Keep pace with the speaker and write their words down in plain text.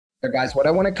So guys, what I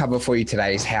want to cover for you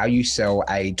today is how you sell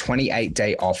a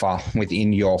 28-day offer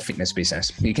within your fitness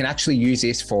business. You can actually use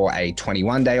this for a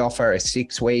 21-day offer, a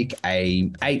 6-week,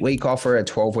 a 8-week offer, a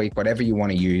 12-week, whatever you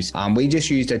want to use. We just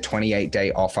used a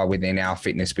 28-day offer within our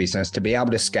fitness business to be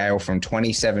able to scale from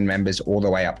 27 members all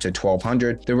the way up to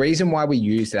 1,200. The reason why we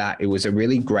used that, it was a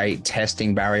really great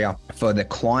testing barrier for the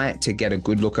client to get a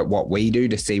good look at what we do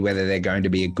to see whether they're going to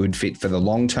be a good fit for the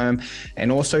long term,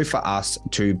 and also for us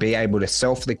to be able to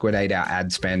self-liquidate our ad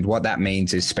spend. What that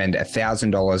means is spend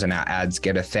 $1,000 in our ads,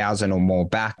 get 1,000 or more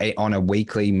back on a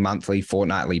weekly, monthly,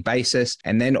 fortnightly basis.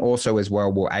 And then also as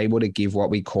well, we're able to give what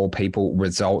we call people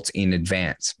results in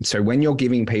advance. So when you're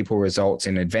giving people results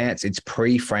in advance, it's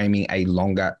pre-framing a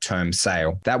longer term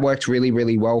sale. That works really,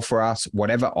 really well for us.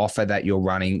 Whatever offer that you're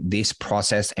running, this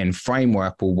process and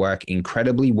framework will work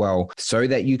incredibly well so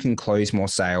that you can close more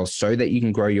sales, so that you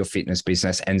can grow your fitness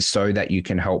business, and so that you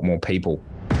can help more people.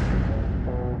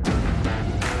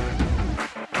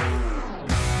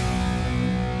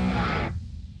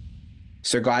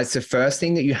 So guys, the first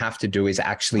thing that you have to do is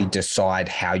actually decide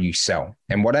how you sell.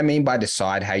 And what I mean by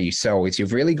decide how you sell is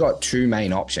you've really got two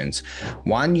main options.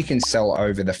 One, you can sell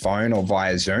over the phone or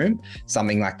via Zoom,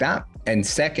 something like that. And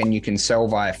second, you can sell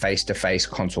via face-to-face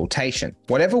consultation.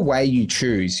 Whatever way you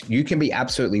choose, you can be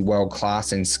absolutely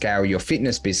world-class and scale your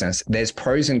fitness business. There's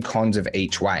pros and cons of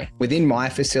each way. Within my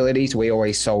facilities, we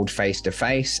always sold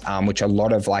face-to-face, which a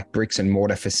lot of like bricks and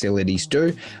mortar facilities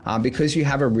do, because you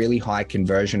have a really high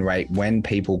conversion rate when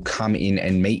people come in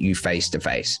and meet you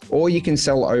face-to-face. Or you can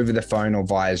sell over the phone or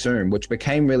via Zoom, which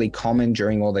became really common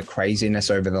during all the craziness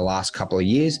over the last couple of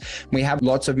years. We have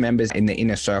lots of members in the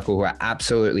inner circle who are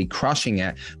absolutely crushing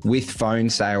it with phone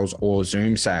sales or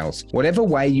Zoom sales. Whatever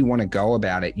way you want to go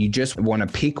about it, you just want to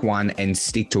pick one and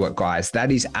stick to it, guys.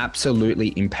 That is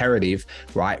absolutely imperative,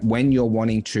 right? When you're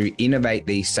wanting to innovate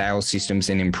these sales systems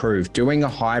and improve, doing a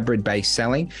hybrid based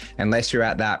selling, unless you're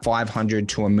at that $500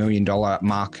 to $1 million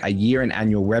mark a year in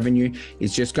annual revenue,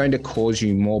 is just going to cause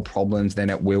you more problems than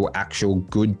it will actual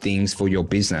good things for your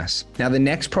business. Now, the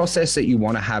next process that you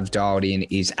want to have dialed in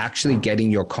is actually getting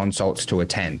your consults to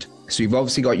attend. So you've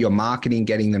obviously got your marketing,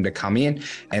 getting them to come in,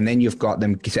 and then you've got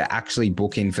them to actually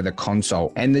book in for the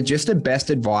consult. And just the best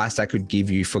advice I could give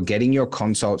you for getting your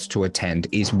consults to attend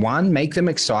is one, make them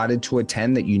excited to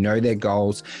attend, that you know their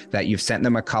goals, that you've sent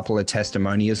them a couple of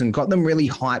testimonials and got them really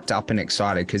hyped up and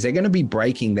excited, because they're going to be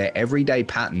breaking their everyday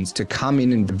patterns to come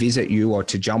in and visit you or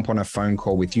to jump on a phone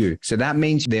call with you. So that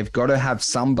means they've got to have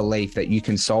some belief that you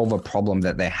can solve a problem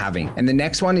that they're having. And the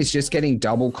next one is just getting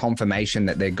double confirmation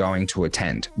that they're going to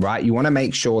attend, right? You want to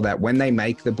make sure that when they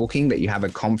make the booking, that you have a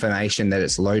confirmation that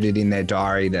it's loaded in their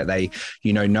diary, that they,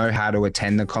 know how to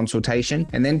attend the consultation.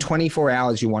 And then 24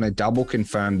 hours, you want to double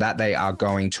confirm that they are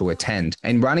going to attend.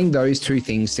 And running those two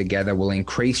things together will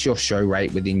increase your show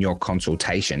rate within your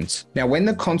consultations. Now, when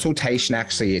the consultation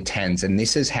actually attends, and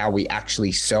this is how we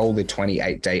actually sell the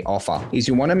 28-day offer, is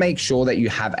you want to make sure that you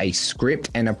have a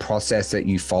script and a process that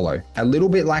you follow, a little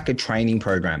bit like a training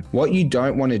program. What you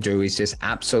don't want to do is just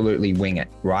absolutely wing it,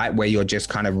 right? Where you're just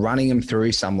kind of running them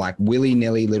through some like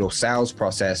willy-nilly little sales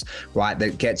process, right?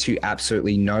 That gets you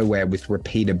absolutely nowhere with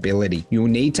repeatability. You'll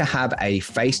need to have a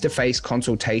face-to-face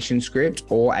consultation script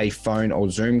or a phone or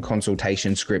Zoom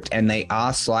consultation script. And they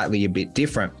are slightly a bit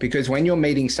different, because when you're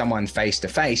meeting someone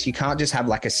face-to-face, you can't just have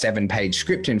like a 7-page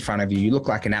script in front of you. You look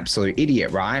like an absolute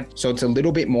idiot, right? So it's a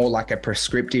little bit more like a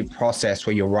prescriptive process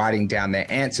where you're writing down their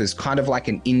answers, kind of like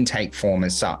an intake form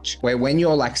as such, where when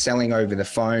you're like selling over the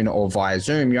phone or via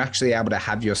Zoom, you're actually able to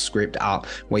have your script up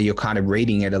where you're kind of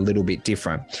reading it a little bit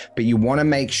different. But you want to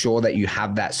make sure that you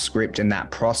have that script and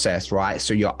that process, right?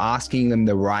 So you're asking them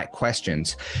the right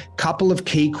questions. Couple of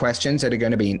key questions that are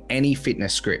going to be in any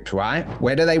fitness script, right?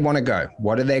 Where do they want to go?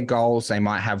 What are their goals? They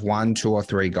might have 1, 2, or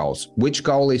 3 goals. Which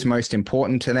goal is most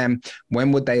important to them?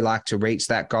 When would they like to reach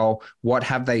that goal? What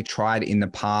have they tried in the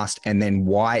past? And then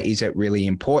why is it really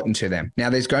important to them? Now,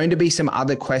 there's going to be some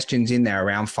other questions in there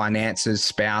around finances,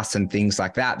 spouse, and things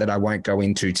like that I won't go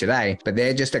into today, but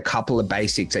they're just a couple of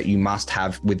basics that you must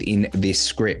have within this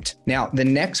script. Now, the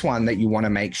next one that you want to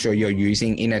make sure you're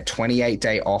using in a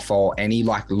 28-day offer or any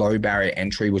like low barrier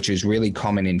entry, which is really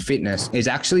common in fitness, is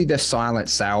actually the silent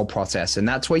sale process. And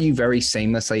that's where you very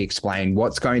seamlessly explain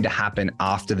what's going to happen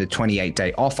after the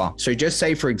 28-day offer. So just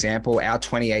say, for example, our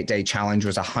 28-day challenge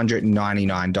was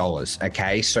 $199.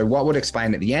 Okay. So what would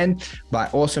explain at the end?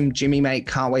 But awesome, Jimmy, mate,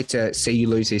 can't wait to see you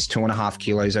lose this 2.5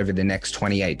 kilos over the next 28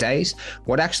 28 days.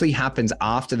 What actually happens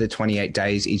after the 28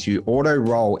 days is you auto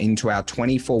roll into our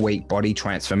 24-week body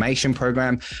transformation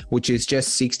program, which is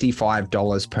just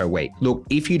 $65 per week. Look,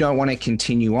 if you don't want to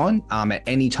continue on at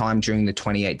any time during the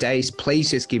 28 days,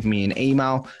 please just give me an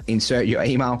email, insert your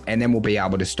email, and then we'll be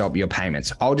able to stop your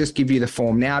payments. I'll just give you the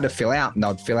form now to fill out, and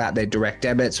they'll fill out their direct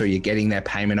debits, or you're getting their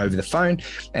payment over the phone,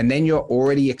 and then you're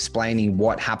already explaining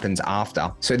what happens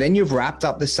after. So then you've wrapped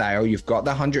up the sale, you've got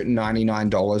the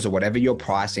 $199 or whatever your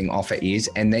pricing offer is,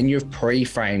 and then you've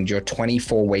pre-framed your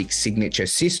 24-week signature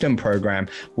system program,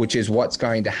 which is what's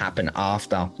going to happen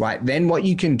after, right? Then what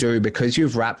you can do, because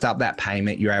you've wrapped up that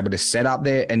payment, you're able to set up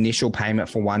their initial payment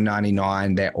for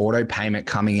 $199, their auto payment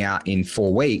coming out in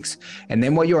 4 weeks. And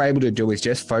then what you're able to do is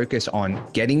just focus on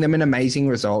getting them an amazing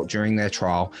result during their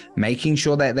trial, making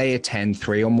sure that they attend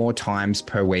 3 or more times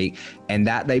per week, and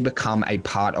that they become a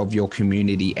part of your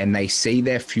community and they see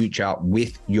their future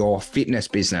with your fitness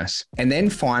business. And then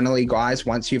finally, guys,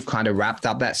 once you've kind of wrapped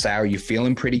up that sale, you're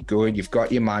feeling pretty good, you've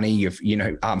got your money, you've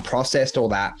processed all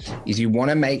that, is you want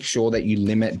to make sure that you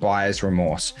limit buyer's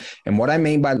remorse. And what I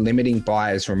mean by limiting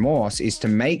buyer's remorse is to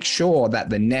make sure that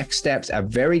the next steps are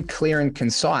very clear and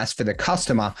concise for the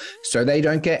customer, so they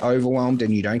don't get overwhelmed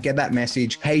and you don't get that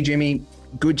message, hey Jimmy,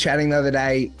 good chatting the other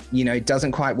day, it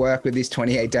doesn't quite work with this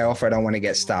 28-day offer, I don't want to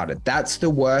get started. That's the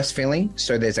worst feeling.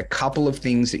 So there's a couple of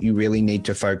things that you really need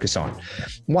to focus on.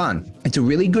 One, it's a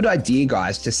really good idea,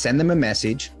 guys, to send them a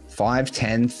message 5,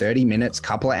 10, 30 minutes,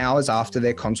 couple of hours after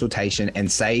their consultation,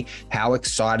 and say how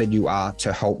excited you are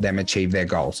to help them achieve their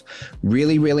goals.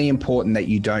 Really, really important that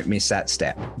you don't miss that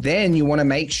step. Then you want to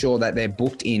make sure that they're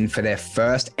booked in for their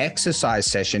first exercise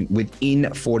session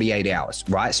within 48 hours,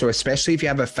 right? So especially if you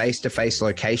have a face-to-face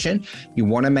location, you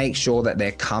want to make sure that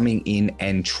they're coming in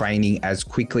and training as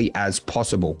quickly as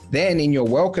possible. Then in your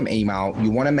welcome email,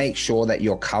 you want to make sure that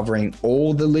you're covering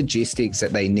all the logistics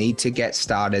that they need to get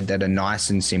started that are nice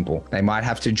and simple. They might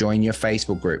have to join your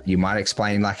Facebook group. You might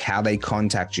explain like how they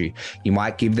contact you. You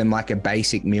might give them like a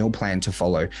basic meal plan to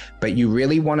follow, but you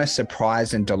really want to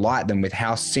surprise and delight them with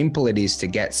how simple it is to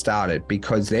get started,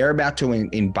 because they're about to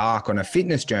embark on a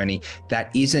fitness journey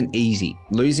that isn't easy.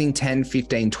 Losing 10,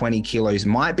 15, 20 kilos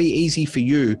might be easy for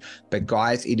you, but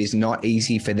guys, it is not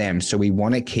easy for them. So we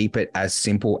want to keep it as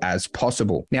simple as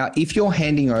possible. Now, if you're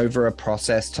handing over a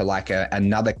process to like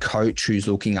another coach who's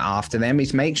looking after them,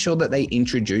 is make sure that they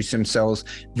introduce themselves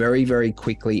very, very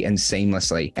quickly and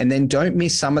seamlessly. And then don't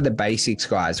miss some of the basics,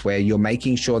 guys, where you're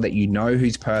making sure that you know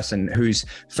whose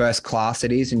first class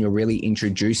it is, and you're really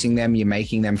introducing them. You're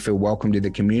making them feel welcome to the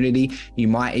community. You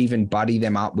might even buddy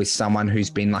them up with someone who's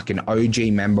been like an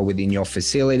OG member within your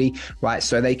facility, right?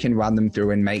 So they can run them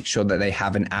through and make sure that they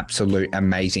have an absolute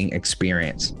amazing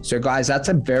experience. So guys, that's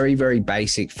a very, very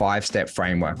basic 5-step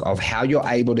framework of how you're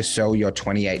able to sell your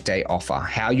 28-day offer,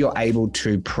 how you're able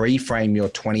to pre-frame your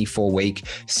 24-week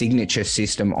signature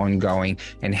system ongoing,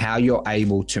 and how you're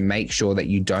able to make sure that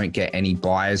you don't get any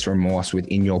buyer's remorse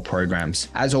within your programs.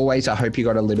 As always, I hope you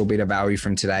got a little bit of value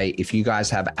from today. If you guys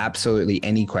have absolutely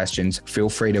any questions, feel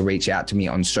free to reach out to me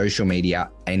on social media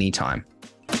anytime.